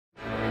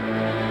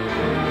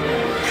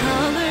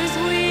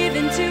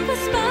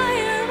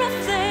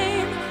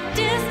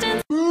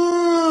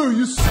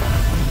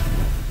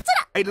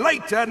I'd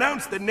like to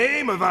announce the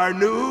name of our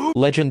new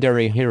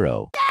legendary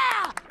hero.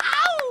 Yeah!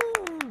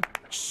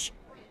 Ouch!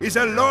 Is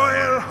a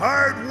loyal,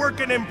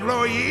 hard-working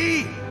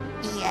employee.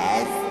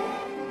 Yes,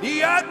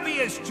 The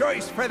obvious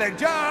choice for the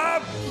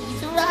job.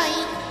 he's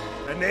right.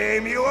 A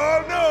name you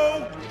all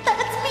know.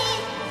 That's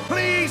me.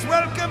 Please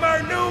welcome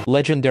our new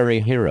Legendary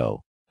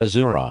hero,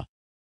 Azura.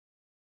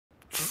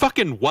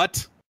 Fucking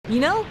what? You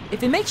know,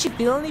 if it makes you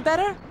feel any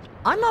better,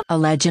 I'm not A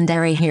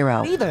legendary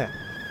hero. either.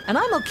 And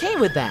I'm okay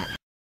with that.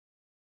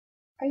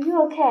 Are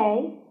you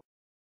okay?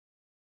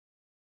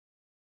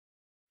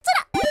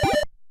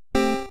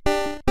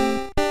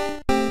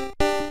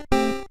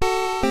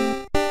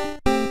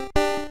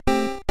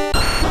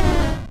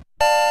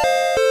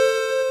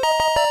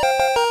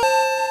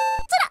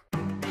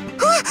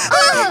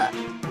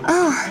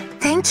 Oh,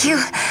 thank you.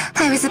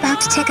 I was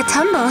about to take a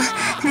tumble.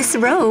 This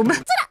robe.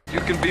 You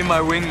can be my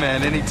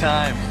wingman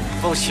anytime.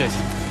 Bullshit.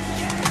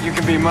 You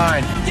can be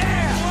mine.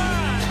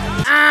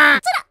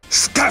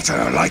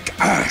 Scatter like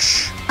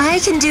ash. I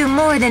can do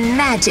more than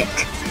magic.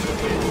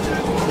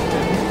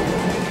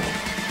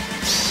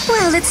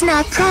 Well, it's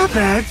not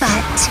proper,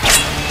 but...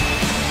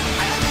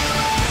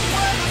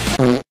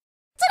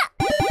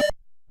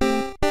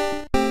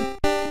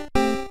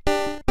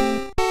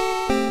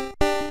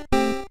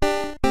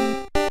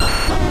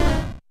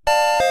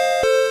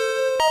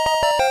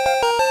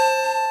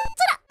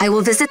 I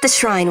will visit the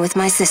shrine with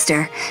my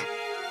sister.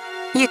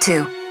 You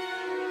two,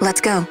 let's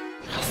go.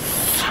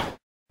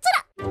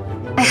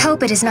 I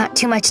hope it is not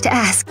too much to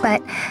ask,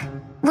 but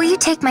will you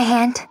take my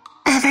hand?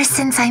 Ever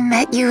since I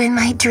met you in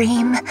my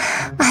dream,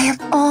 I have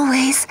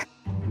always...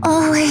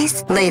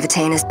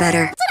 Levitain is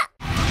better.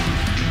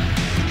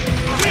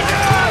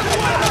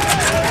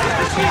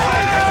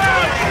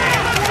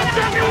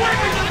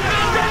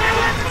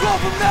 Drop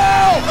him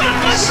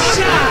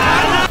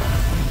now!